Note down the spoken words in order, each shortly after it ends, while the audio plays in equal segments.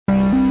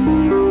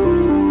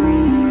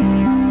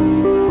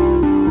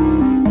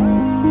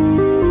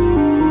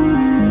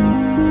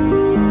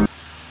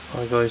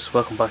guys,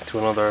 welcome back to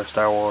another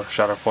Star Wars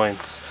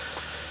Shatterpoint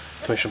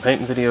commission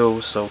painting video.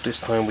 So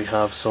this time we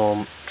have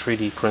some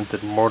 3D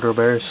printed murder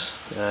bears.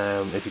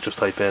 If you just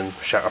type in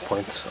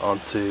Shatterpoint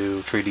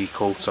onto 3D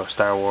cults or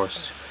Star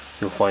Wars,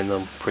 you'll find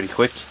them pretty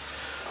quick.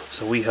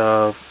 So we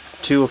have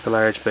two of the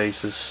large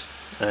bases,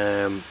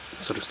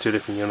 so there's two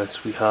different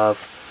units. We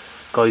have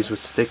guys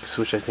with sticks,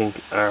 which I think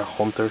are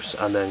hunters,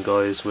 and then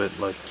guys with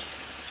like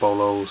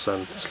bolos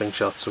and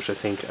slingshots, which I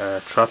think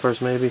are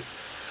trappers maybe.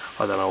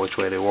 I don't know which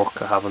way they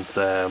work. I haven't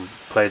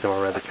played them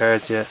or read the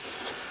cards yet.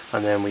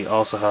 And then we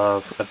also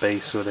have a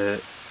base with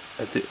a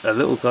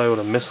little guy with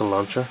a missile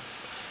launcher,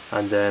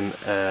 and then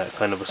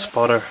kind of a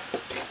spotter,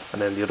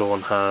 and then the other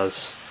one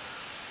has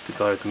the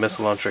guy with the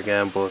missile launcher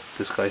again, but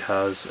this guy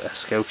has a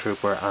scout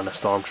trooper and a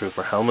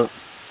stormtrooper helmet.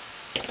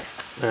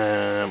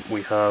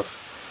 We have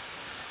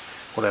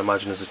what I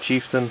imagine is a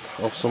chieftain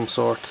of some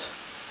sort.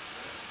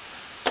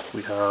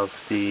 We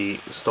have the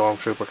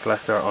stormtrooper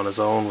collector on his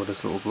own with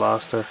his little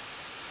blaster.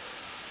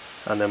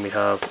 And then we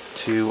have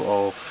two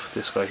of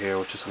this guy here,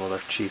 which is another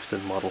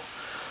chieftain model.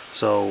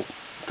 So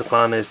the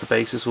plan is the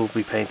bases will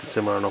be painted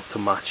similar enough to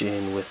match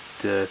in with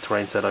the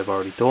terrain set I've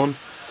already done,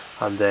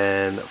 and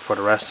then for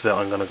the rest of it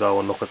I'm going to go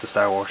and look at the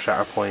Star Wars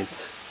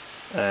Shatterpoint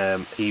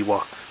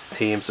Ewok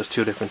teams. There's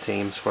two different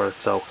teams for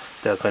it, so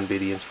they'll kind of be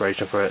the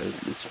inspiration for it.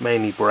 It's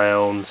mainly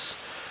browns,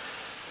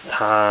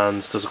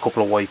 tans, there's a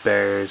couple of white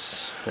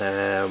bears,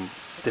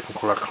 different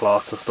colour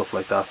cloths and stuff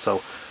like that.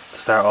 So to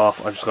start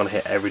off, I'm just going to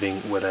hit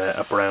everything with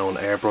a brown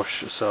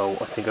airbrush. So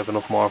I think I have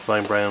enough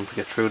Morphine Brown to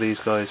get through these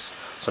guys,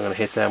 so I'm going to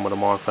hit them with a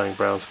Morphine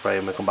Brown spray,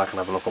 and we'll come back and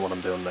have a look at what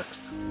I'm doing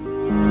next.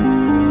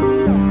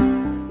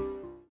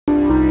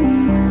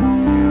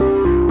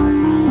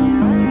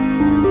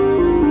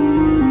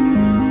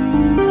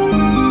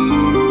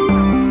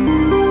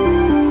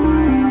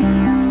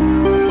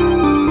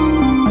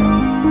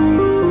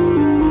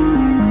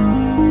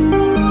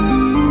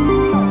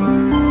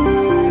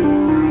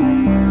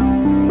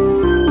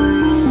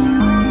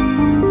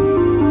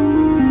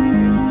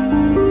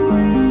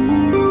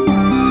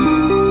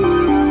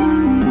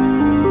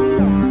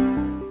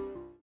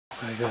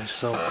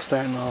 So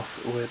starting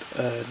off with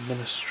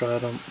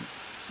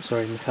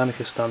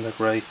Mechanicus Standard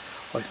Grey.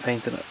 I've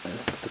painted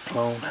the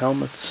clone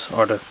helmets,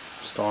 or the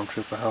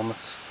stormtrooper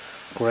helmets,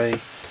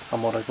 grey,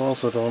 and what I've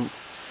also done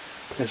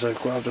is I've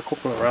grabbed a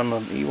couple of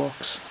random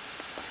Ewoks,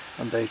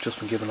 and they've just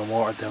been given a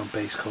watered down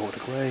base coat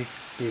of grey,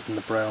 leaving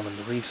the brown in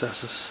the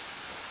recesses.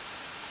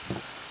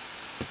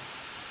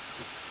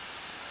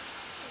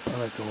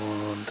 And I've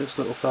done this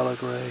little fella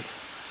grey,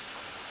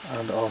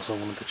 and also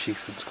one of the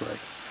chieftains grey.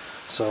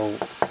 So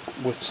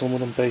with some of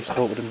them base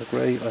coated in the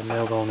grey, I'm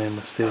now going in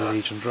with Steel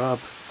Legion Drab,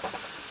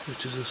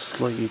 which is a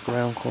slightly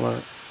brown colour,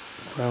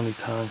 browny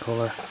tan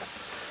colour.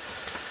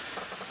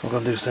 I'm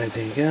going to do the same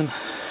thing again.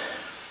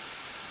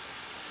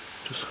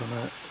 Just going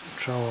to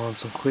throw on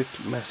some quick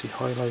messy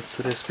highlights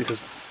to this, because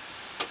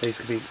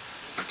basically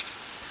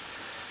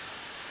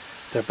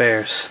they're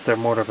bears, they're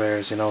murder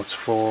bears, you know, it's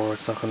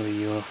not going to be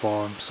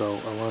uniform,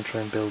 so I want to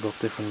try and build up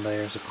different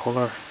layers of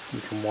colour. We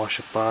can wash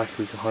it back,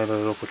 we can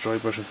highlight it up with dry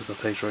brushing, because they'll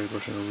take dry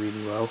brushing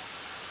really well.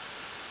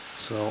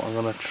 So I'm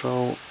going to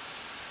throw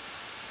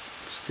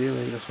Steel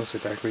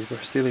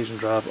Legion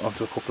Drab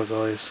onto a couple of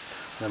guys,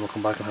 and then we'll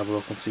come back and have a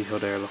look and see how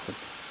they're looking.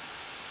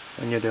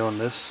 When you're doing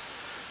this,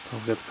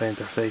 don't forget to paint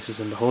their faces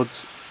in the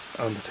hoods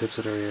and the tips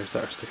of their ears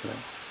that are sticking out.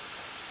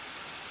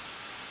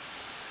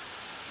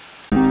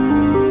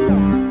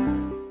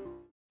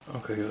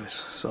 Okay guys,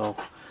 so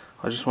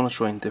I just want to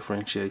try and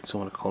differentiate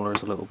some of the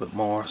colours a little bit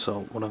more.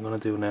 So what I'm going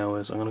to do now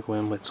is I'm going to go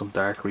in with some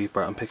Dark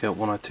Reaper and pick out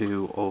one or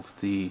two of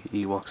the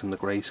Ewoks in the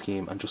grey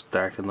scheme and just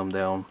darken them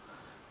down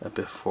a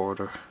bit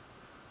further,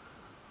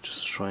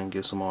 just to try and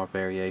give some more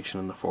variation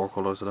in the four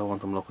colours. I don't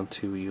want them looking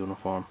too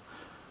uniform,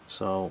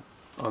 so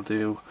I'll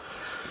do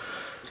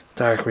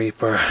Dark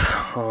Reaper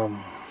a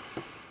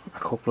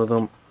couple of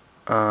them,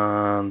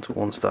 and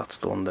once that's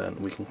done then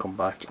we can come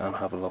back and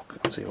have a look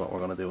and see what we're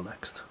going to do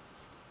next.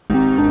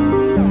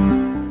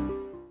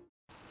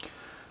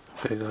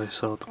 Okay guys,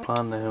 so the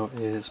plan now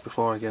is,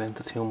 before I get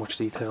into too much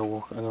detail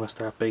work, I'm going to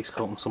start base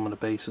coating some of the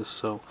bases.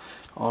 So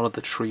all of the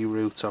tree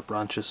roots or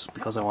branches,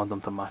 because I want them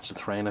to match the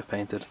terrain I've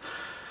painted,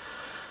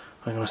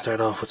 I'm going to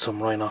start off with some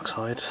Rhinox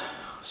hide.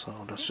 So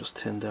that's just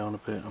thinned down a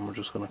bit, and we're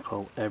just going to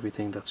coat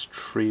everything that's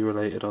tree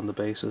related on the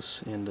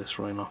bases in this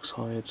Rhinox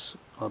hide.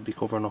 I'll be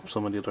covering up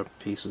some of the other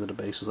pieces of the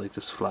bases, like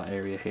this flat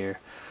area here.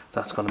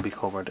 That's going to be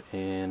covered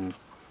in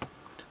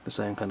the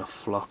same kind of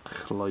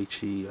flock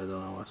lychee, I don't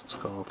know what it's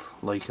called,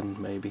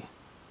 lichen maybe,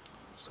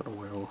 sort of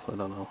werewolf, I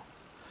don't know.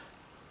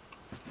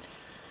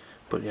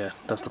 But yeah,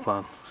 that's the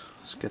plan.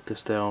 Just get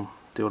this down,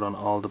 do it on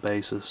all the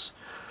bases,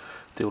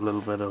 do a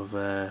little bit of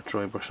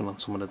dry brushing on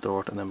some of the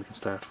dirt, and then we can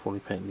start fully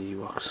painting the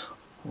Ewoks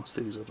once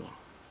these are done.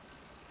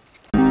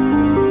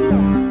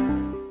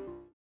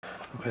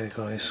 Okay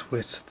guys,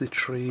 with the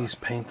trees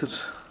painted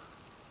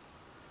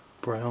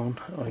brown,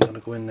 I'm going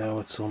to go in now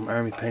with some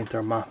Army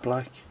Painter Matte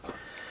Black.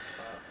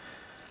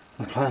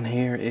 The plan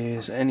here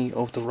is any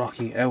of the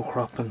rocky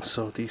outcroppings,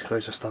 so these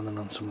guys are standing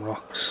on some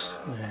rocks,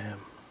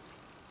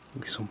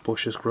 maybe some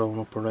bushes growing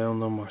up around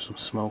them or some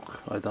smoke.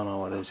 I don't know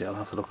what it is yet, I'll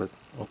have to look at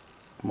up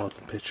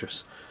model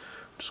pictures.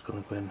 I'm just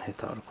going to go in and hit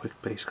that with a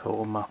quick base coat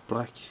of matte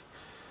black.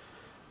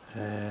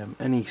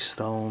 Any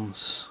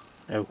stones,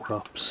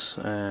 outcrops,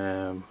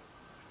 there's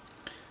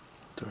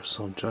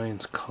some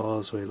giant's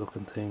causeway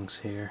looking things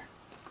here.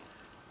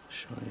 I'll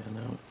show you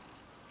now.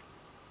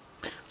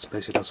 So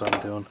basically that's what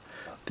I'm doing.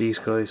 These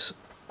guys,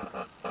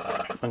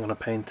 I'm going to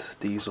paint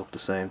these up the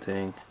same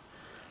thing.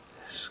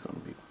 It's going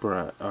to be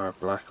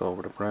black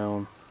over the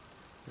brown,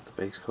 get the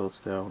base coats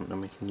down, and then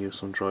we can use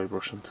some dry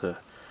brushing to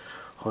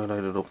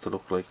highlight it up to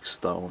look like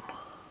stone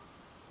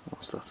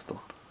once that's done.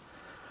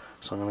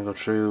 So I'm going to go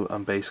through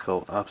and base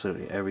coat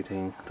absolutely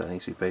everything that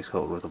needs to be base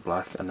coated with the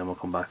black, and then we'll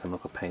come back and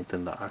look at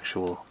painting the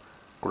actual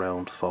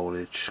ground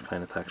foliage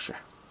kind of texture.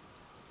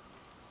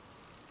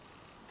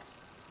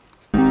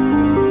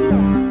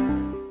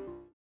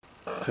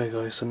 Okay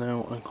guys, so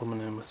now I'm coming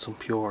in with some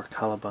pure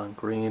Caliban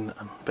green,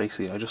 and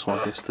basically I just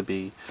want this to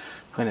be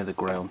kind of the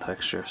ground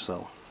texture,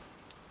 so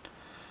I'm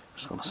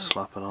just going to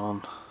slap it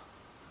on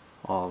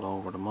all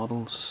over the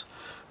models.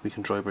 We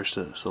can dry brush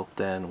this up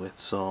then with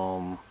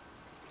some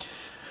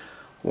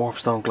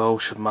Warpstone Glow,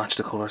 should match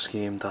the colour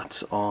scheme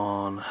that's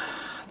on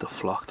the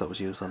flock that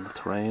was used on the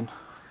terrain.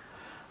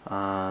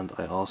 And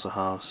I also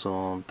have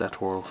some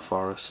Death World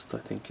Forest, I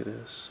think it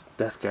is,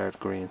 Death Guard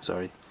green,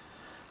 sorry,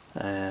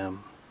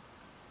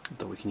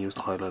 that we can use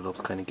to highlight up,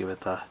 kind of give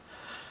it that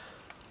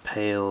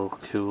pale,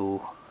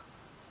 cool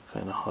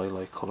kind of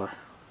highlight colour.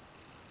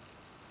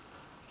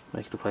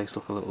 Make the place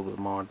look a little bit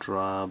more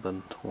drab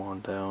and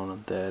worn down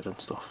and dead and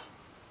stuff.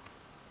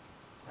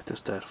 Like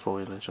there's dead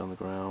foliage on the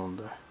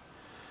ground or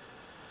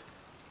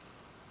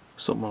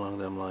something along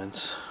them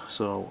lines.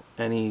 So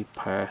any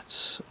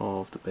parts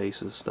of the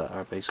bases that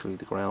are basically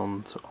the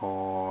ground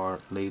or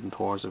leading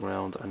towards the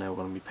ground are now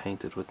going to be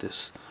painted with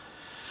this,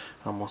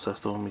 and once that's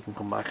done we can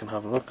come back and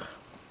have a look.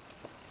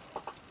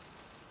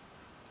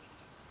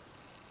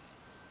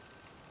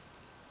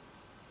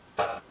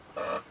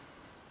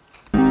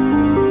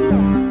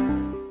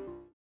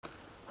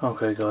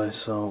 Okay guys,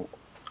 so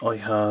I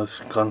have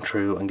gone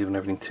through and given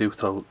everything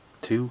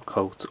two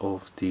coats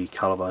of the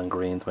Caliban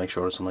green to make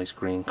sure there's a nice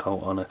green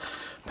coat on it.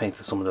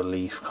 Painted some of the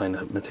leaf kind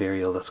of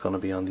material that's going to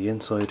be on the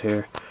inside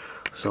here.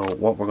 So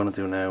what we're going to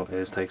do now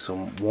is take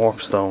some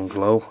Warpstone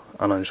Glow,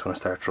 and I'm just going to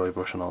start dry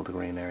brushing all the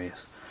green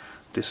areas.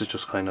 This is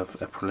just kind of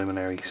a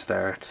preliminary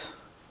start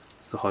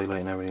to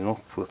highlighting everything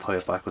up. We'll tie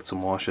it back with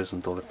some washes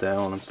and dull it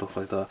down and stuff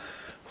like that.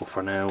 But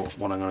for now,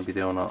 what I'm going to be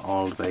doing on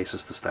all the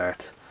bases to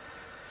start,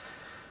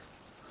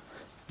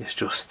 it's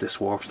just this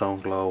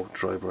Warpstone Glow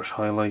dry brush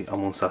highlight,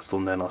 and once that's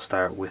done then I'll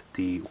start with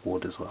the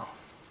wood as well.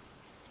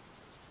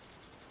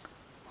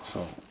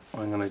 So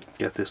I'm going to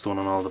get this done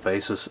on all the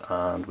bases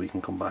and we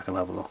can come back and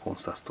have a look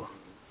once that's done.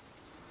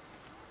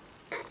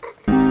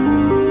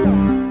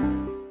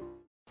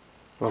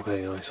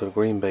 Okay guys, so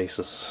green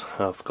bases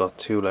have got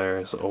 2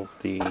 layers of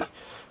the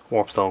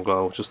Warpstone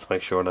Glow just to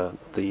make sure that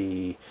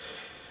the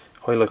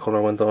highlight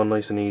colour went on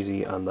nice and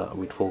easy and that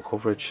we'd full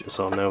coverage.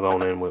 So I'm now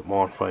going in with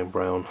Mortifying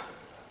Brown,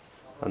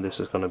 and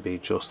this is going to be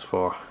just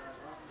for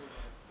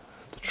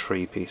the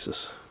 3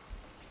 pieces.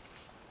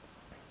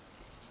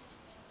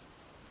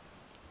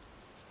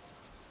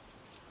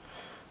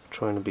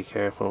 Trying to be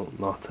careful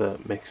not to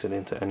mix it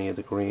into any of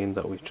the green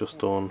that we've just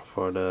done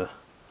for the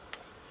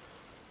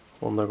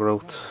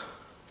undergrowth,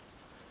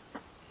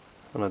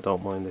 and I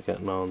don't mind it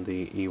getting on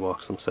the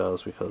Ewoks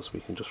themselves because we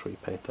can just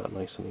repaint that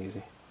nice and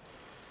easy.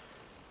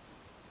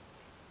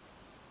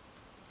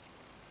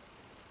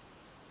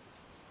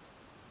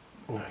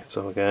 Alright,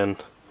 so again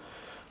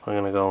I'm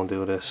going to go and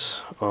do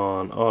this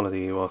on all of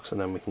the Ewoks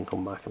and then we can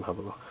come back and have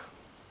a look.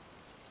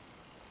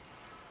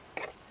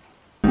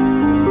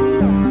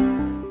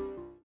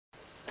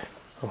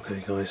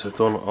 Okay guys, I've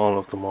done all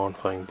of the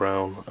Mortifying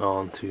Brown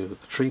onto the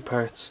 3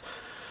 parts.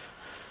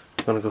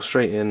 I'm going to go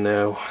straight in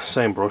now,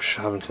 same brush,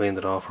 haven't cleaned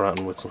it off or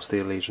anything, with some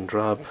Steel Legion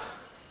Drab.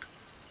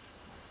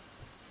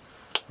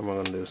 And we're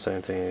going to do the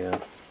same thing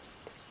again.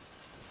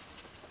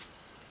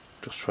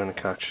 Just trying to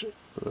catch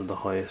the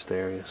highest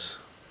areas.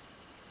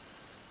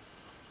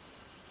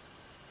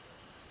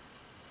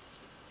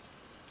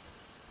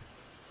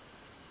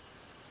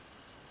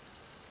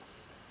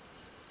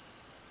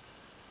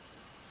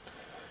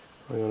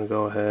 I'm going to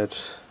go ahead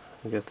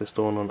and get this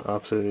done on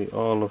absolutely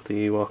all of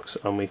the Ewoks,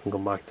 and we can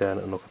come back then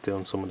and look at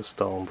doing some of the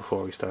stone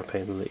before we start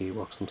painting the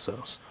Ewoks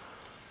themselves.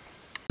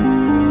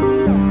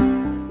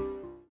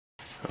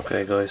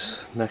 Okay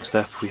guys, next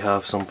step we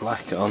have some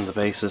black on the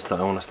bases that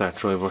I want to start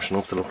dry brushing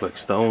up to look like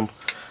stone.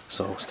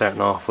 So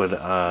starting off with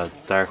a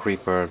Dark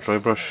Reaper dry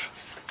brush.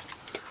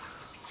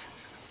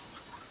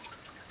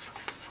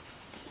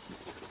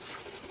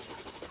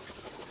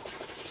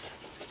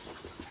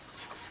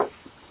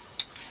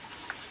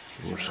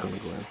 We're just going to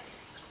go in,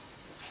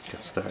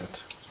 get started.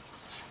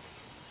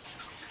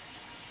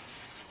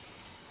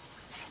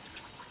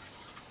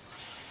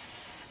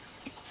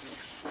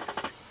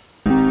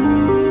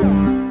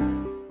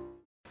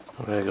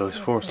 guys,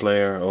 first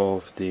layer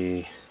of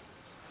the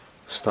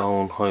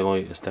stone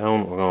highlight is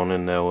down. We're going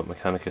in now with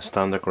Mechanica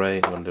Standard Grey.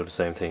 I'm going to do the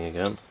same thing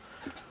again.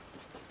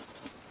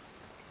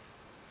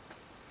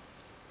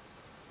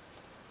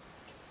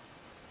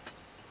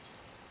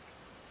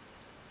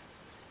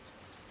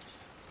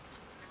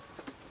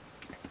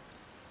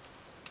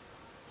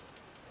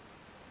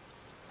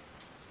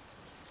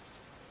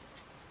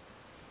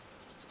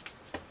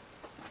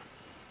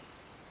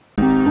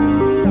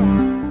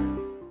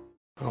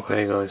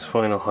 Okay guys,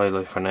 final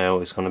highlight for now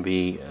is going to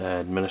be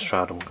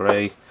Administratum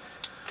Grey.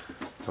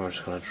 And we're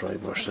just going to dry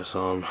brush this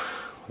on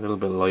a little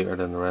bit lighter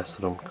than the rest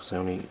of them, because I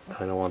only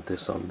kind of want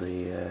this on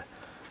the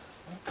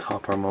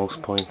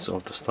toppermost points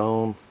of the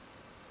stone.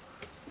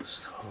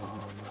 Just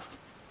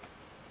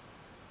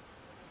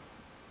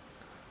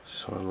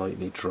want to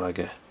lightly drag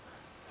it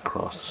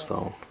across the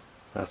stone.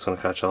 That's going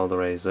to catch all the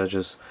raised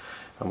edges,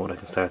 and what I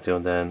can start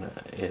doing then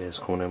is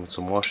coming in with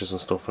some washes and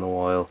stuff in a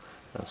while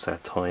and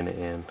start tying it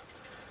in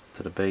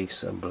to the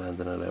base and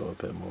blending it out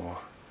a bit more.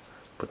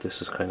 But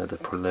this is kind of the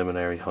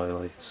preliminary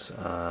highlights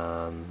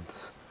and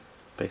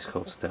base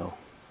coats down.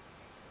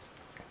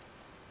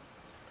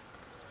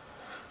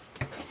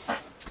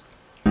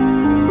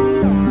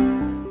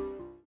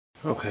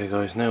 Okay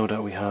guys, now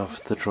that we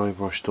have the dry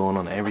brush done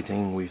on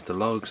everything, we've the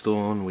logs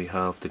done, we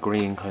have the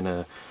green kind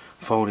of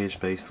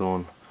foliage base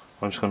done,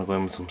 I'm just going to go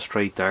in with some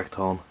straight dark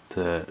tone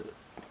to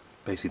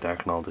basically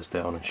darken all this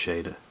down and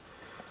shade it.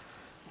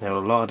 Now a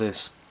lot of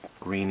this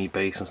greeny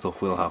base and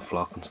stuff will have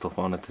flock and stuff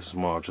on it. This is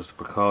more just a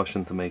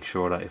precaution to make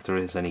sure that if there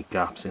is any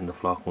gaps in the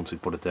flock once we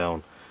put it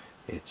down,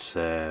 it's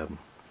not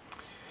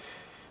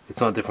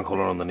a different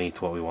colour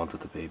underneath what we want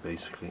it to be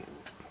basically.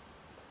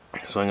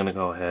 So I'm going to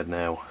go ahead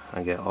now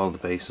and get all the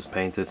bases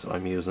painted.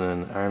 I'm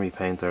using Army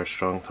Painter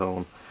Strong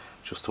Tone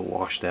just to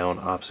wash down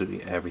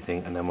absolutely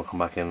everything, and then we'll come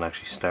back in and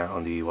actually start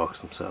on the Ewoks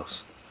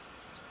themselves.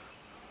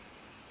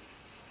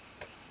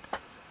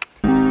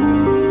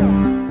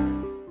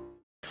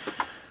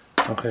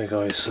 Okay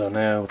guys, so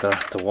now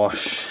that the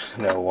wash,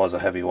 now it was a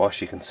heavy wash,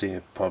 you can see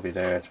it probably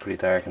there, it's pretty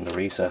dark and the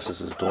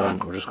recesses is done.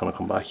 We're just going to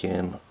come back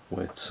in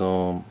with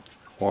some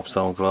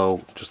Warpstone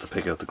Glow just to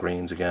pick out the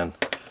greens again.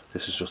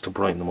 This is just to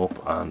brighten them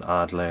up and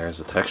add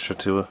layers of texture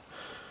to it.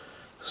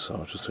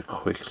 So just a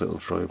quick little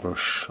dry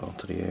brush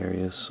onto the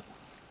areas.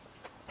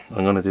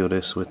 I'm going to do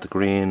this with the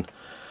green,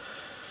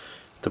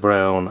 the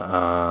brown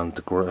and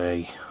the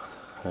grey.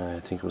 I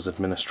think it was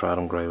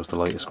Administratum Grey was the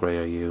lightest grey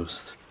I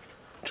used,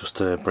 just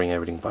to bring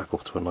everything back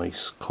up to a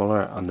nice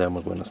colour, and then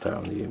we're going to start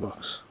on the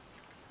Ewoks.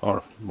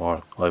 Or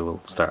more, I will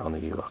start on the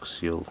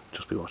Ewoks, you'll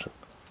just be watching.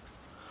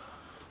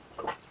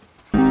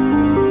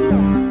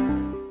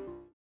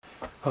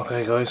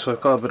 Okay guys, so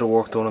I've got a bit of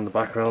work done in the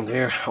background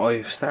here.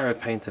 I've started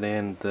painting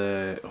in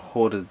the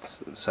hooded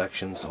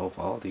sections of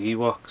all the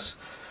Ewoks.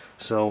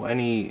 So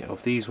any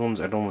of these ones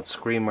are done with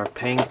Screamer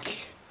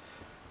Pink,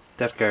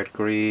 Death Guard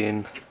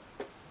Green,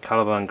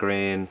 Caliban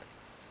Green,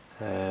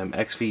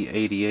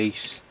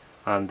 XV88,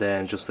 and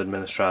then just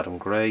Administratum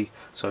Grey.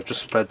 So I've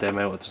just spread them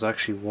out. There's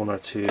actually one or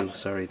two,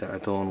 sorry, that are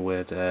done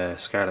with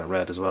Scarlet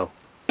Red as well.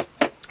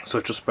 So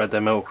I've just spread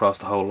them out across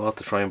the whole lot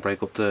to try and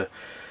break up the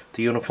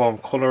uniform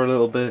colour a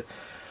little bit.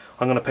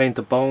 I'm going to paint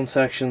the bone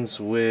sections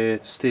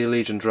with Steel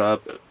Legion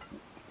Drab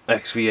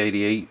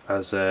XV88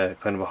 as a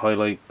kind of a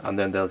highlight, and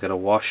then they'll get a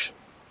wash.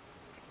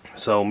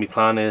 So my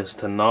plan is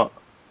to not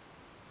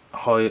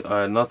start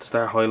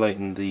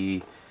highlighting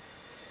the,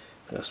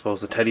 I suppose,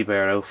 the teddy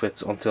bear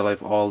outfits until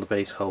I've all the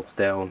base coats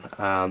down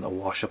and a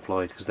wash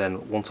applied, because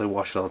then once I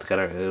wash it all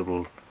together it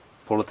will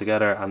pull it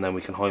together and then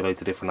we can highlight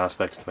the different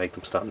aspects to make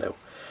them stand out.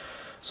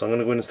 So I'm going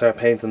to go in and start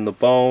painting the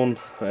bone.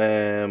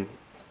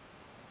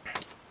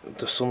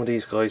 Some of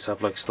these guys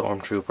have like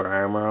Stormtrooper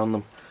armour on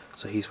them,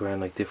 so he's wearing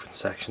like different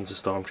sections of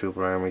Stormtrooper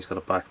armour. He's got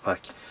a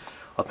backpack.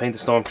 I'll paint the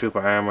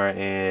Stormtrooper armour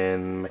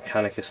in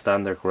Mechanica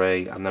Standard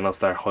Grey, and then I'll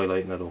start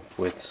highlighting it up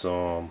with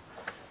some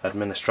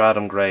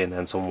Administratum Grey and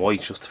then some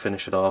white just to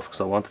finish it off,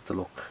 because I want it to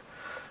look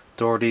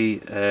dirty.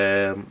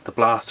 The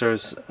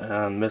blasters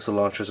and missile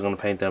launchers, I'm going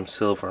to paint them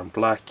silver and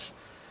black,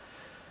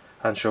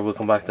 and sure, we'll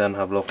come back then and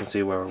have a look and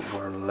see where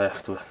we're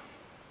left with.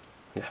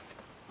 Yeah.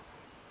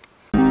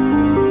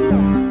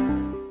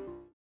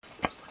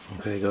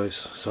 Okay guys,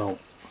 so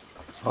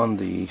on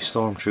the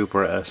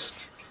Stormtrooper-esque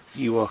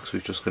Ewoks,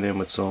 we've just gone in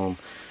with some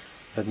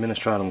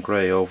Administratum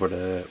Grey over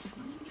the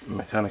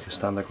Mechanica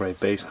Standard Grey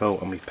base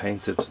coat, and we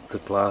painted the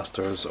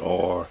blasters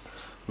or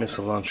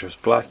missile launchers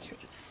black.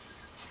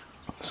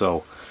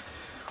 So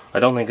I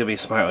don't think it'd be a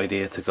smart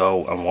idea to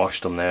go and wash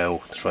them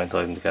now to try and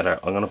tie them together.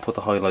 I'm going to put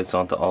the highlights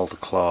onto all the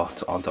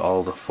cloth, onto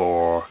all the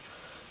four.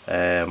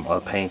 I'll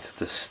paint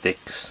the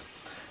sticks,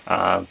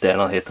 and then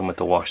I'll hit them with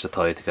the wash to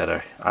tie it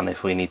together, and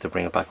if we need to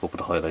bring it back up with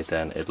the highlight,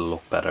 then it'll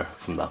look better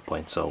from that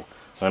point. So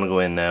I'm going to go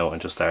in now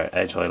and just start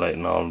edge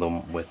highlighting all of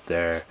them with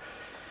their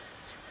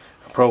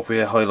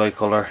appropriate highlight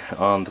colour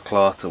on the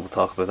cloth. We'll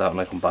talk about that when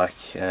I come back,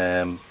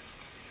 and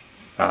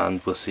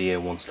we'll see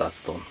you once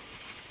that's done.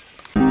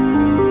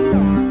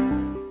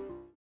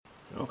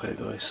 Okay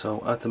guys,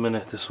 so at the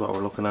minute this is what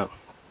we're looking at.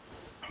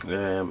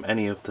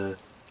 Any of the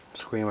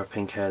Screamer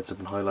pink heads have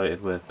been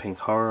highlighted with pink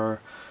horror.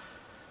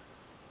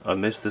 I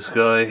missed this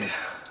guy.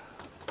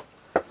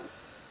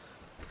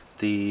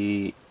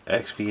 The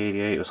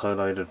XV88 was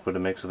highlighted with a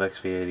mix of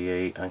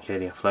XV88 and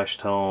Cadian Flesh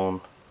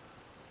Tone.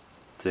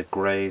 The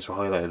greys were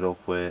highlighted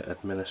up with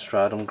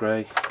Administratum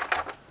grey.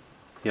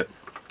 Yep.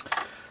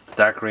 The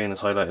dark green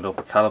is highlighted up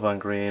with Caliban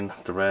green.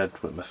 The red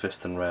with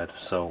Mephiston red.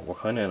 So we're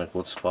kind of in a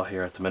good spot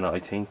here at the minute, I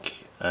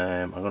think.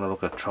 I'm going to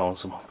look at throwing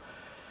some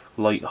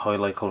light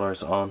highlight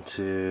colours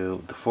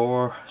onto the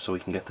fore so we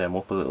can get them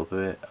up a little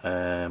bit.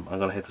 I'm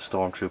going to hit the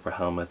Stormtrooper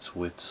helmets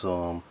with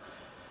some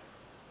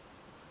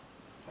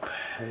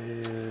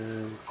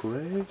pale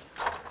grey?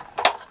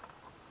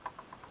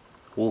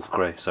 Wolf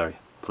grey, sorry.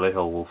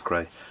 Vallejo Wolf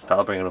grey.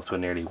 That'll bring it up to a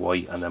nearly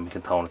white, and then we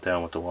can tone it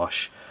down with the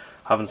wash.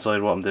 Haven't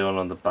decided what I'm doing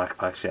on the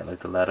backpacks yet, like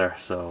the leather,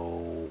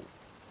 so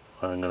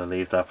I'm going to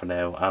leave that for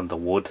now, and the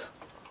wood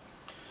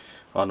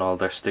on all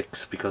their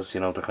sticks, because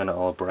you know they're kind of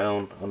all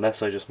brown,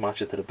 unless I just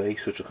match it to the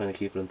base, which will kind of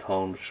keep it in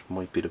tone, which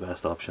might be the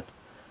best option.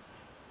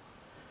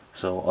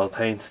 So I'll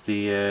paint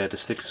the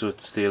sticks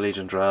with Steel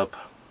Legion Drab.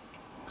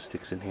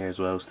 Sticks in here as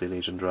well, Steel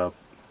Legion Drab,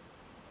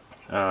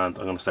 and I'm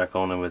going to start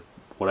going in with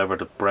whatever,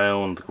 the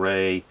brown, the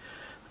grey,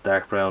 the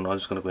dark brown. I'm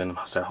just going to go in and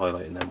start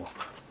highlighting them up.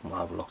 We'll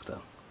have a look then.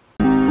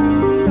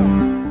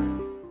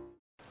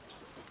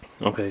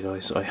 Okay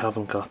guys, I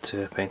haven't got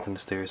to painting the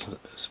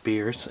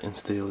spears in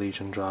Steel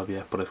Legion Drab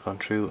yet, but I've gone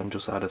through and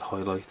just added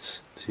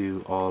highlights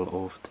to all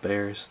of the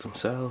bears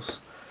themselves,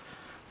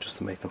 just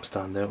to make them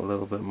stand out a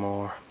little bit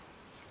more.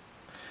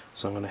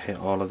 So I'm going to hit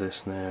all of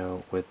this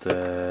now with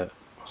the,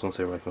 I was going to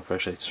say right,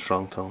 Fresh 8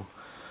 Strong Tone.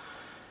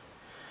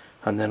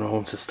 And then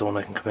once it's done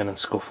I can come in and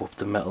scuff up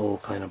the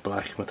metal, kind of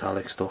black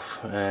metallic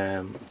stuff,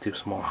 do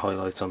some more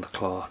highlights on the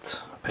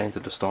cloth. I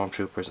painted the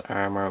Stormtrooper's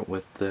armour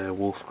with the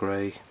wolf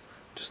grey,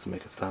 just to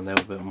make it stand out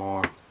a bit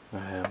more.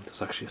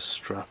 There's actually a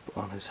strap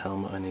on his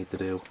helmet I need to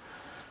do,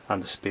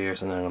 and the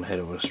spears, and then I'm going to hit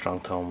it with a strong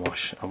tone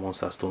wash, and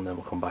once that's done then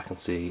we'll come back and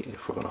see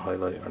if we're going to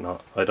highlight it or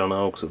not. I don't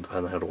know, because it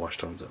depends on how the wash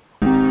turns out.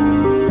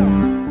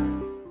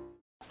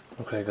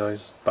 Okay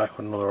guys, back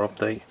with another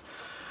update.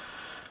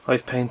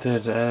 I've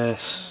painted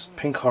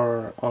pink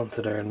horror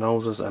onto their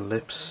noses and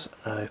lips.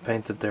 I've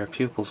painted their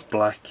pupils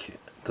black.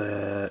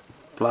 The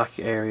black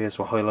areas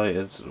were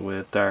highlighted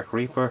with Dark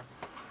Reaper.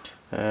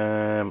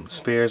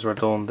 Spears were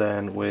done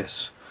then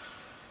with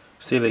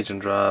Steel Legion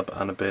Drab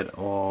and a bit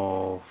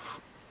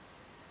of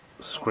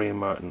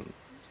Screamer,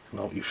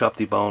 no,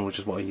 Ushabti Bone, which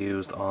is what I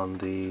used on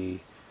the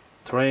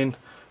terrain.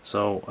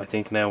 So I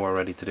think now we're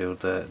ready to do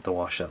the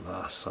wash at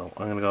last. So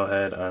I'm going to go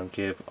ahead and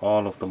give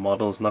all of the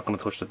models, not going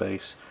to touch the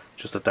base,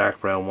 just a dark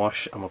brown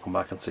wash, and we'll come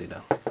back and see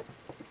then.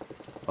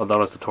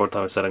 Although it's the third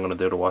time I said I'm going to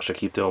do the wash, I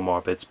keep doing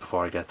more bits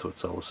before I get to it,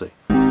 so we'll see.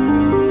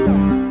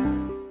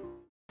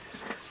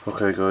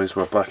 Okay guys,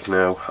 we're back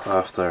now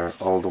after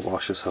all the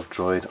washes have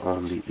dried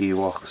on the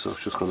Ewok, so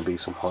it's just going to be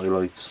some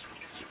highlights.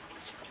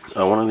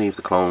 I want to leave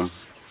the clone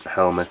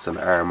helmets and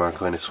armour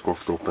kind of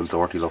scruffed up and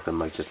dirty looking,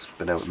 like it's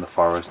been out in the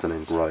forest and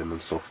in grime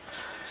and stuff.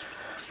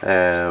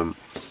 The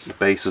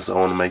bases, I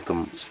want to make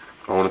them,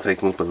 I want to take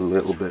them up a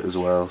little bit as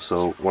well.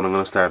 So what I'm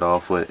going to start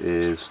off with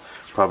is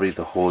probably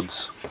the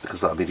hoods,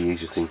 because that'll be the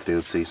easiest thing to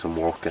do to see some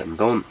work getting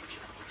done.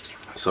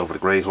 So for the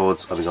grey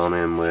hoods I'll be going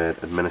in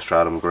with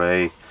Administratum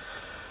grey.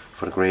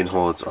 For the green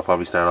hoods I'll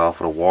probably start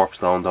off with a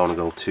Warpstone, don't want to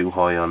go too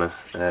high on it.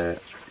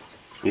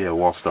 Yeah,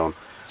 Warpstone.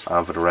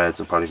 And for the reds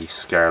I'll probably be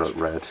Scarlet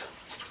Red.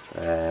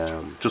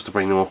 Just to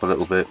bring them up a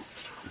little bit.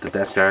 The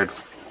Death Guard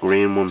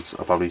green ones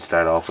I'll probably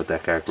start off with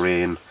Death Guard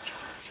green.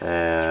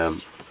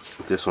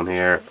 This one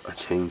here I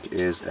think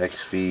is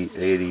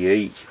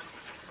XV88.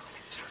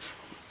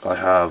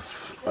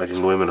 I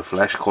can go in with a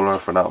flesh colour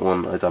for that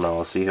one. I don't know,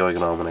 I'll see how I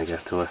get on when I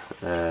get to it.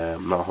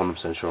 I'm not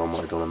 100% sure on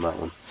what I've done on that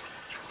one,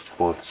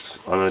 but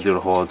I'm going to do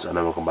the hoods and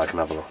then we'll come back and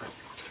have a look.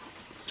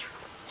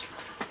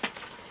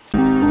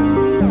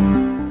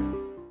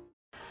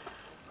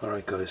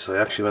 Alright guys, so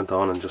I actually went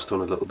on and just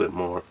done a little bit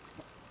more.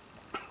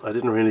 I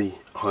didn't really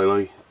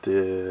highlight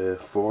the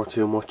fore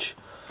too much.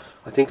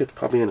 I think it's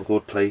probably in a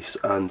good place,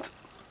 and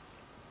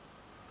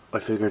I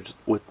figured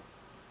with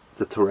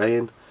the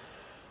terrain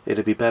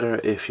it'd be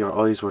better if your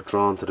eyes were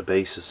drawn to the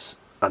bases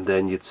and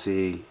then you'd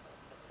see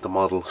the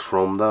models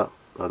from that.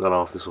 I don't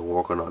know if this will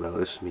work or not now,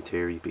 this is my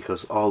theory,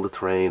 because all the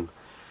terrain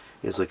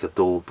is like a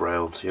dull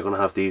brown, so you're going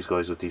to have these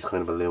guys with these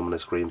kind of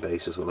luminous green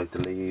bases with like the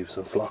leaves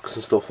and flocks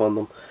and stuff on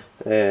them.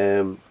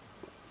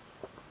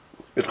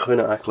 It'll kind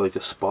of act like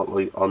a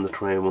spotlight on the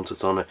terrain once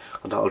it's on it,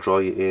 and that'll draw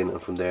you in,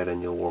 and from there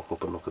then you'll work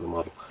up and look at the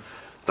model.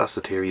 That's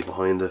the theory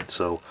behind it.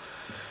 So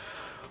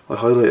I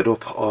highlighted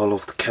up all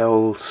of the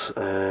cowls,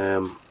 I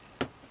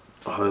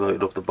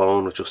highlighted up the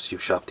bone with just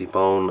Ushabti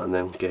Bone, and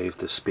then gave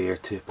the spear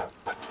tip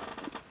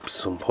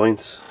some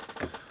points.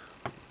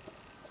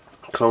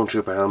 Clone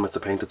Trooper helmets, I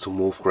painted some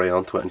wolf grey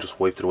onto it and just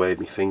wiped it away with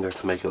my finger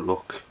to make it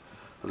look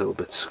a little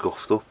bit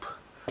scuffed up.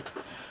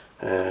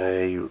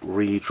 I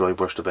re-dry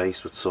brushed the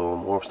base with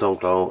some Warpstone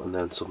Glow and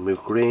then some Moot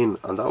Green,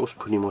 and that was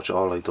pretty much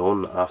all I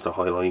done after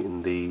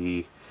highlighting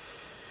the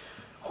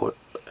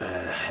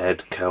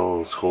head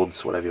cowls,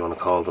 hoods, whatever you want to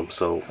call them.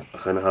 So I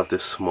kind of have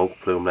this smoke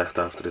plume left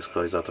after this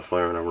guy's after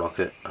firing a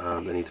rocket,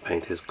 and I need to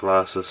paint his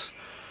glasses,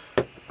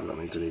 and that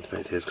means I need to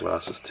paint his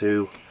glasses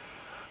too.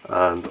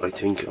 And I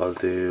think I'll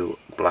do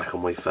black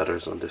and white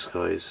feathers on this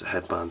guy's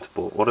headband,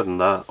 but other than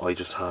that I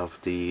just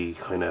have the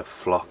kind of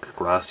flock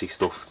grassy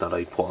stuff that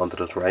I put onto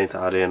the terrain to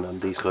add in,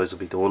 and these guys will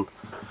be done.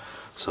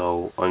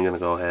 So I'm going to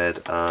go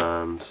ahead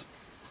and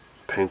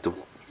paint the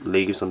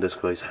leaves on this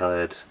guy's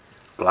head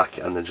black,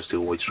 and then just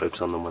do white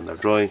stripes on them when they're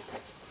dry.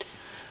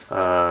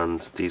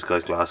 And these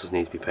guys' glasses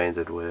need to be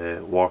painted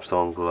with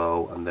warpstone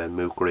glow and then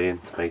moot green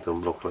to make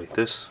them look like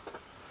this.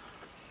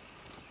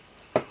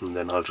 And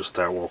then I'll just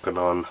start working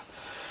on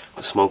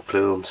the smoke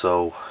plume,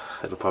 so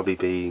it'll probably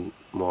be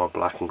more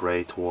black and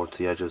grey towards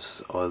the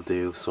edges. I'll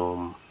do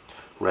some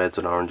reds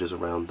and oranges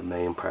around the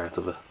main part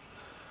of it,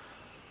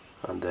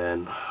 and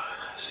then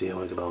see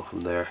how I get on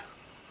from there.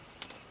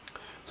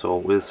 So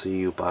we'll see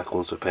you back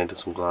once I've painted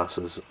some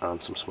glasses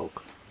and some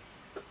smoke.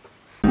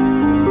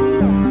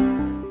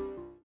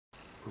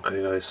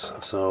 Okay guys,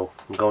 so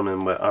I'm going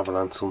in with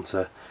Avalanche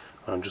Sunset,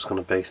 and I'm just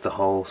going to base the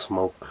whole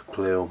smoke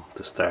plume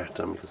to start,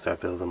 and we can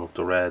start building up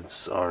the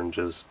reds,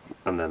 oranges,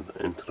 and then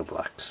into the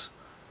blacks.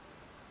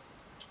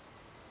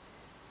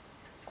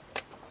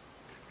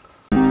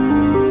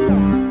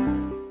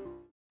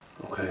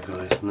 Okay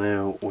guys,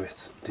 now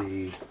with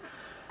the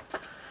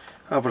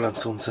Avalanche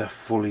Sunset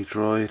fully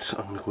dried,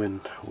 I'm going to go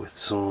in with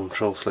some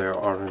Troll Slayer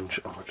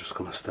orange, and we're just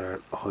going to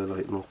start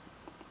highlighting up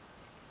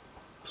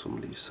some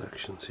of these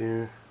sections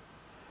here.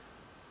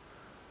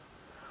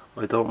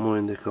 I don't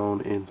mind it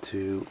going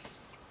into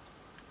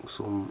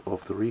some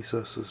of the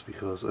recesses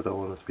because I don't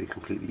want it to be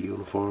completely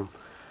uniform,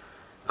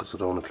 because I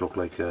don't want it to look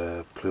like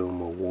a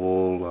plume of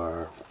wool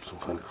or some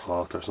kind of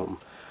cloth or something.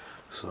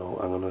 So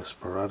I'm going to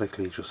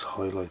sporadically just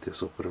highlight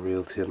this up with a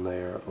real thin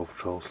layer of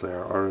Troll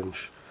Slayer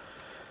orange,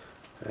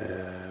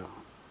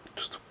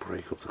 just to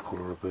break up the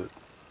colour a bit.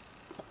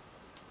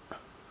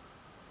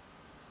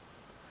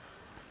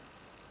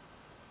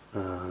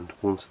 And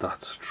once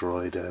that's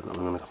dry, then I'm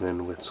going to come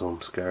in with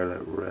some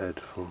Scarlet Red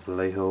from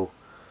Vallejo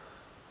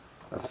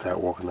and start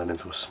working that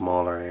into a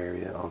smaller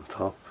area on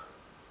top,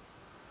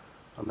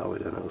 and that way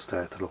then it'll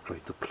start to look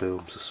like the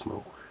plumes of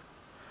smoke.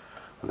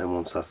 And then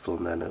once that's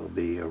done, then it'll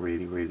be a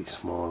really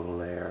small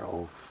layer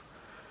of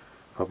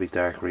probably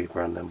Dark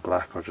Reaper and then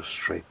black, or just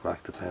straight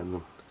black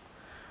depending,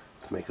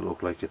 to make it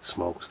look like it's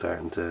smoke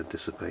starting to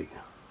dissipate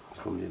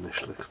from the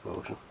initial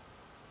explosion.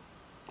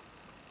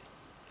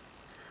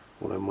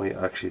 What I might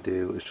actually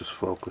do is just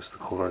focus the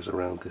colours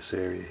around this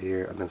area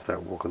here and then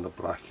start working the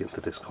black into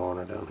this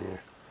corner down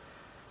here,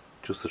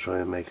 just to try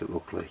and make it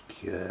look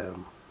like the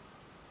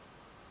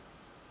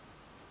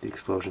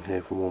explosion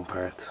came from one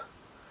part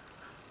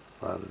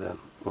rather than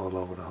all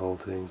over the whole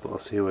thing. But I'll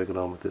see how I get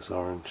on with this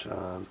orange,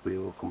 and we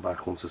will come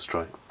back once it's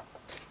dry.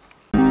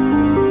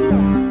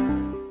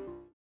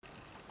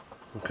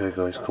 Okay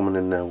guys, coming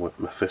in now with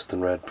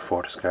Mephiston Red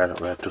before the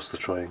Scarlet Red, just to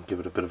try and give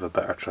it a bit of a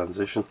better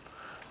transition.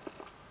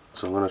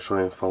 So I'm going to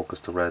try and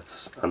focus the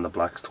reds and the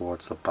blacks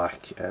towards the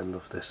back end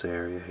of this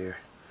area here.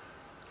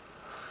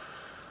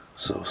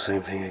 So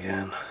same thing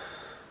again,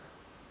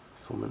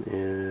 coming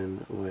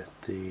in with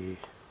the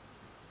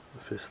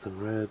Mephiston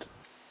Red.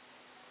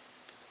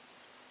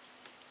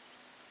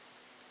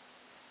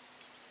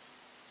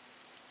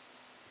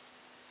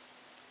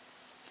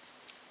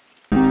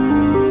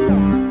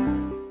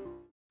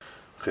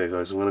 Okay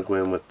guys, I'm going to go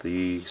in with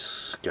the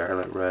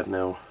Scarlet Red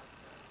now,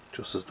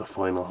 just as the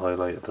final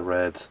highlight of the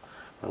red.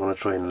 I'm going to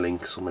try and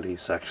link some of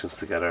these sections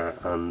together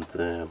and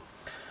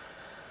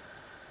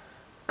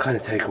kind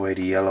of take away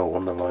the yellow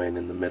underline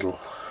in the middle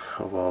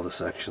of all the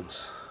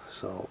sections.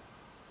 So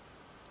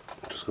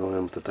just going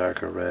in with the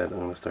darker red, I'm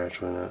going to start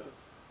trying to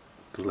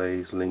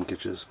glaze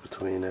linkages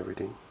between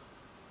everything.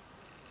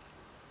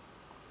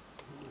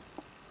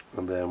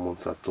 And then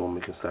once that's done,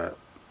 we can start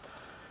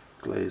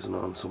glazing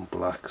on some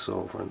blacks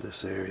over in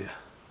this area.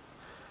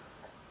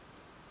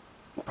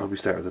 Probably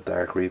start with the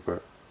Dark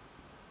Reaper.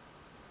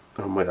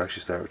 I might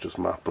actually start with just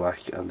matte black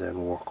and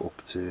then work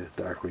up to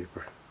Dark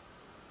Reaper.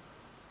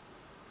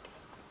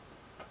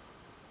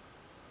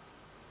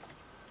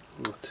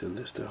 I'll thin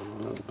this down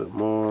a little bit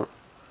more.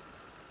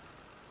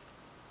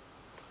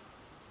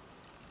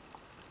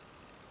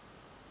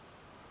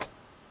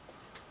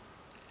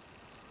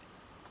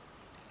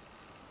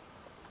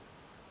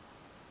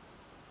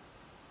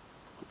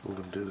 I'm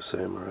going to do the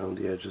same around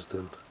the edges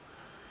then,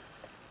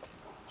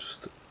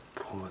 just to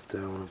pull it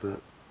down a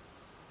bit,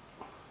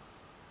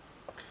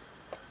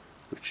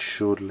 which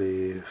should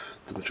leave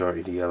the majority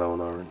of the yellow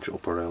and orange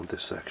up around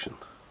this section.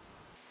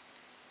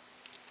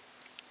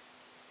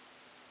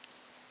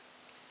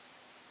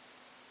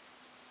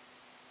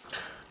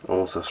 And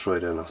once that's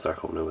dried in, I'll start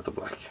coming in with the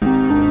black.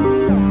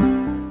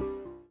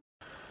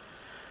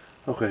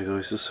 Okay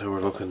guys, this is how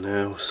we're looking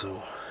now,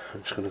 so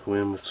I'm just going to go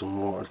in with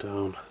some watered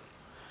down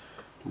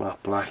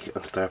matte black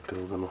and start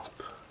building up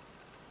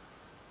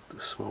the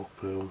smoke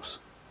plumes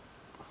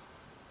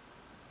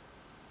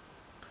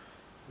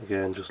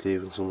Again, just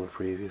leaving some of the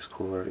previous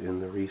colour in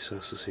the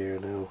recesses here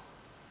now,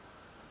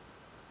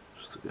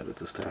 just to get it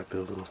to start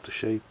building up the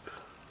shape.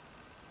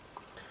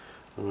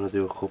 I'm going to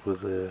do a couple of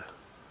the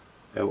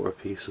outer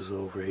pieces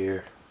over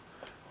here,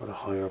 or the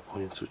higher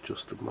points, with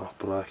just the matte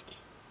black.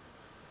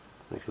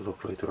 Make it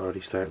look like they're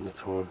already starting to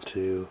turn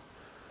to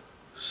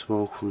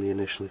smoke from the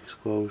initial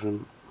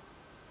explosion.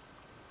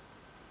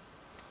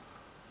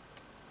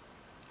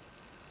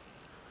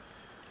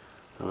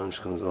 And I'm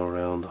just going to go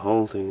around the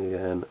whole thing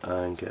again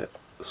and get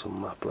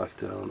some matte black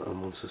down,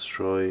 and once it's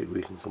dry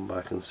we can come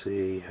back and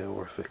see how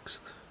we're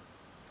fixed.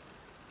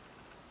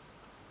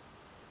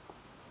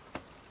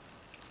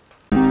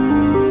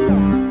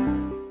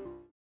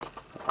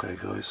 Okay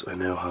guys, I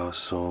now have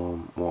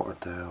some watered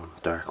down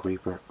Dark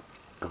Reaper.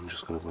 I'm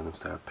just going to go in and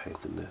start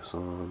painting this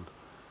on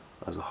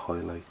as a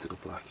highlight to the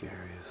black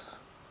areas.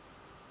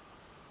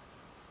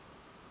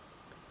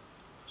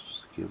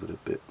 Just give it a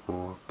bit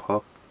more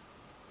pop.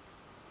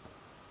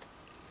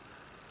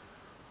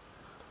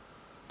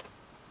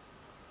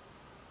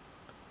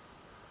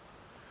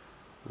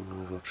 I'm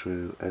going to go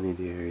through any of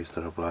the areas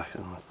that are black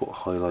and I'll put a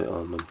highlight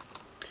on them,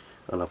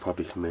 and I'll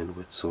probably come in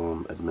with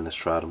some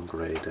Administratum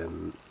grey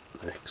then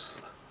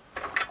next.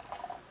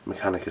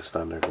 Mechanica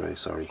Standard grey,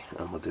 sorry,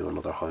 and we'll do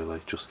another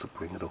highlight just to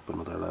bring it up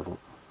another level.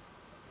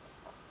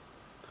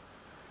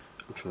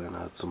 I'll try and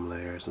add some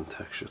layers and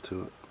texture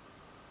to it.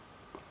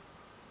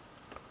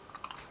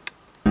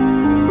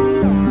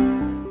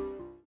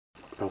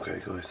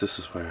 Okay guys, this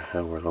is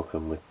how we're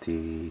looking with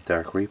the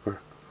Dark Reaper.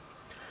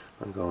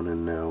 I'm going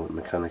in now with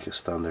Mechanica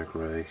Standard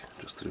grey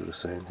just to do the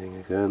same thing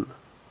again.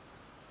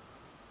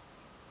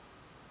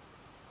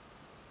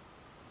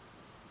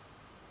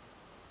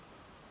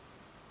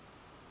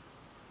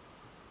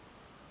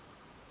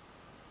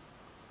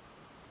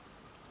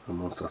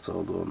 And once that's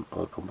all done,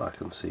 I'll come back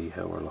and see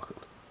how we're looking.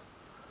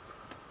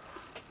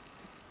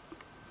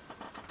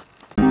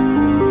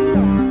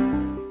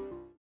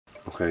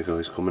 Okay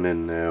guys, coming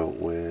in now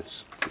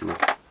with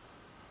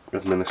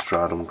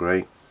Administratum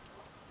grey.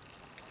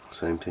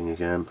 Same thing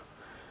again.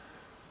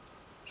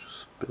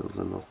 Just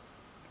building up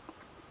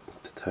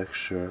the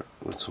texture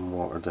with some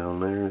watered down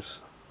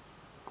layers.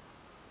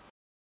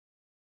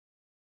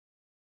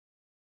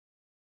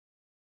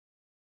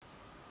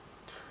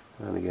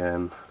 And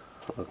again,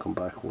 I'll come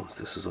back once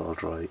this is all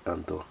dry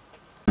and done.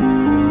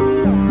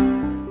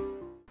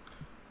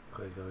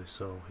 Okay guys,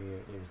 so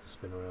here is the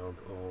spin around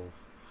of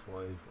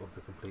 5 of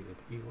the completed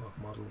Ewok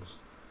models.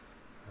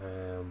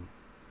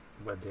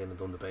 Went in and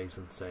done the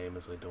basing same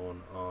as I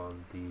done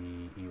on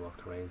the Ewok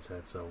Terrain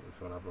set, so if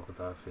you want to have a look at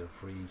that, feel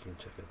free, you can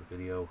check out the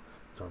video,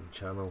 it's on the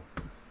channel.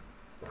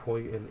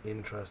 Quite an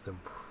interesting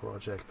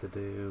project to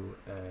do,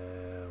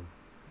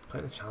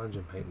 kind of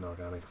challenging painting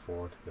organic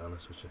for, to be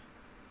honest with you.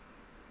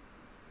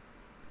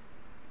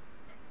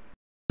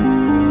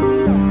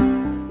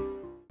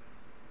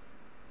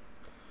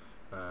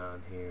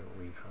 And here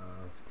we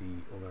have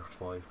the other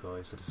 5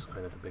 guys, so this is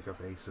kind of the bigger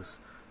basis.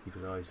 You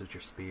guys with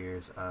your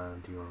spears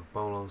and your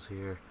bolos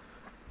here,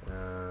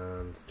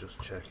 and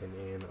just checking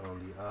in on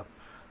the app.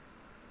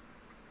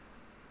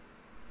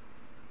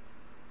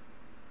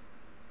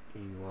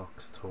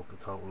 Ewoks took a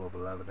total of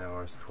 11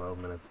 hours, 12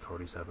 minutes,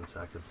 37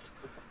 seconds.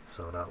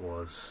 So that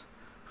was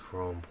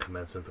from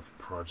commencement of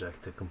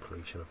project to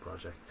completion of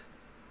project.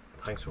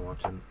 Thanks for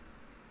watching.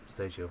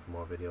 Stay tuned for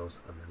more videos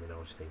and let me know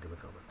what you think in the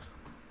comments.